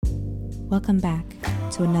Welcome back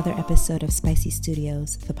to another episode of Spicy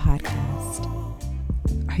Studios, the podcast.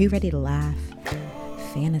 Are you ready to laugh,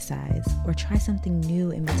 fantasize, or try something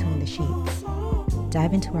new in between the sheets?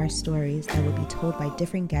 Dive into our stories that will be told by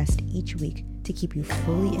different guests each week to keep you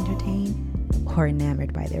fully entertained or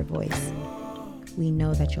enamored by their voice. We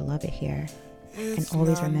know that you'll love it here. And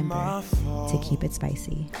always remember to keep it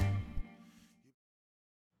spicy.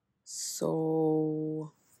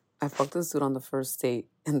 So, I fucked this dude on the first date,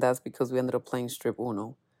 and that's because we ended up playing strip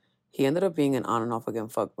Uno. He ended up being an on and off again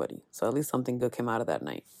fuck buddy, so at least something good came out of that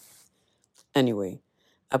night. Anyway,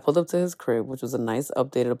 I pulled up to his crib, which was a nice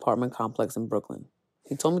updated apartment complex in Brooklyn.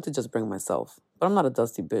 He told me to just bring myself, but I'm not a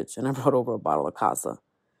dusty bitch, and I brought over a bottle of Casa.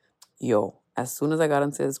 Yo, as soon as I got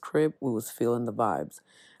into his crib, we was feeling the vibes.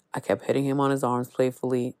 I kept hitting him on his arms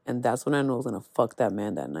playfully, and that's when I knew I was gonna fuck that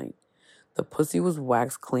man that night. The pussy was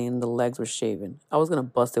waxed clean, the legs were shaven. I was gonna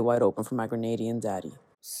bust it wide open for my Grenadian daddy.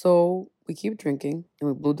 So we keep drinking, and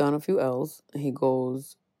we blew down a few L's, and he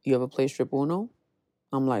goes, "You ever play strip Uno?"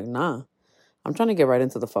 I'm like, "Nah. I'm trying to get right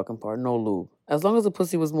into the fucking part, no lube." As long as the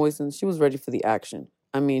pussy was moistened, she was ready for the action.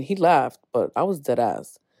 I mean, he laughed, but I was dead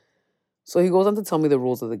ass. So he goes on to tell me the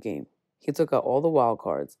rules of the game. He took out all the wild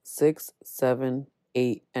cards, 6, 7,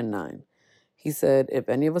 8, and 9. He said, if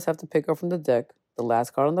any of us have to pick up from the deck, the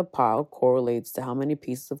last card on the pile correlates to how many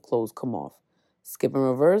pieces of clothes come off. Skip and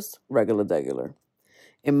reverse, regular.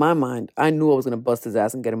 In my mind, I knew I was going to bust his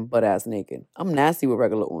ass and get him butt-ass naked. I'm nasty with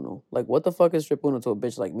regular Uno. Like, what the fuck is strip Uno to a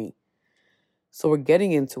bitch like me? So we're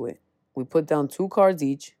getting into it. We put down 2 cards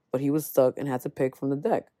each, but he was stuck and had to pick from the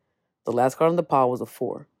deck. The last card on the pile was a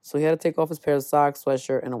 4, so he had to take off his pair of socks,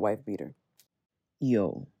 sweatshirt, and a wife beater.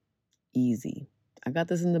 Yo, easy. I got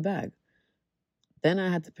this in the bag. Then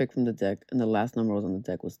I had to pick from the deck, and the last number was on the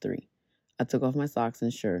deck was 3. I took off my socks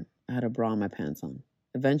and shirt. I had a bra and my pants on.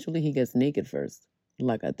 Eventually, he gets naked first,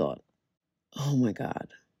 like I thought. Oh my God.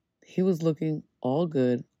 He was looking all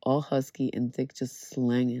good, all husky, and dick just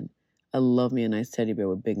slanging. I love me a nice teddy bear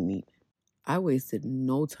with big meat. I wasted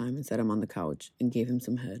no time and sat him on the couch and gave him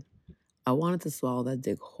some head. I wanted to swallow that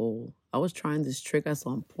dick whole. I was trying this trick I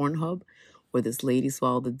saw on Pornhub where this lady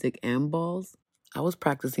swallowed the dick and balls. I was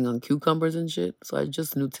practicing on cucumbers and shit, so I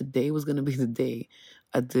just knew today was going to be the day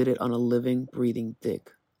I did it on a living, breathing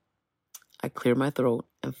dick. I cleared my throat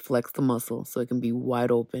and flexed the muscle so it can be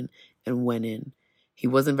wide open and went in. He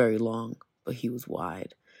wasn't very long, but he was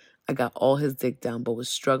wide. I got all his dick down, but was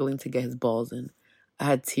struggling to get his balls in. I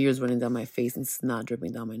had tears running down my face and snot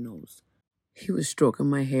dripping down my nose. He was stroking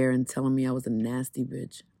my hair and telling me I was a nasty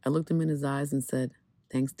bitch. I looked him in his eyes and said,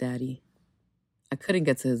 "Thanks, Daddy." I couldn't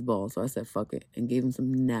get to his balls, so I said fuck it and gave him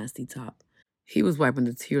some nasty top. He was wiping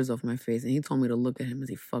the tears off my face, and he told me to look at him as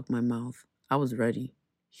he fucked my mouth. I was ready.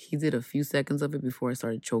 He did a few seconds of it before I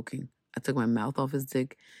started choking. I took my mouth off his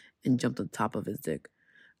dick and jumped on top of his dick.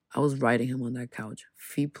 I was riding him on that couch,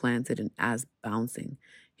 feet planted and ass bouncing.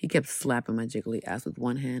 He kept slapping my jiggly ass with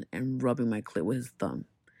one hand and rubbing my clit with his thumb.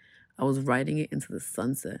 I was riding it into the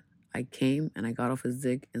sunset. I came and I got off his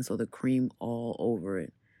dick and saw the cream all over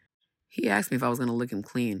it. He asked me if I was going to lick him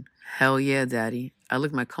clean. Hell yeah, Daddy. I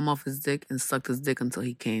licked my cum off his dick and sucked his dick until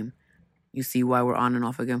he came. You see why we're on and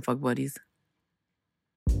off again, fuck buddies?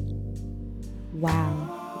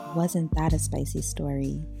 Wow, wasn't that a spicy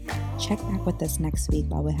story? Check back with us next week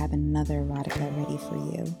while we have another erotica ready for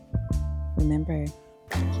you. Remember,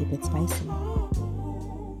 keep it spicy.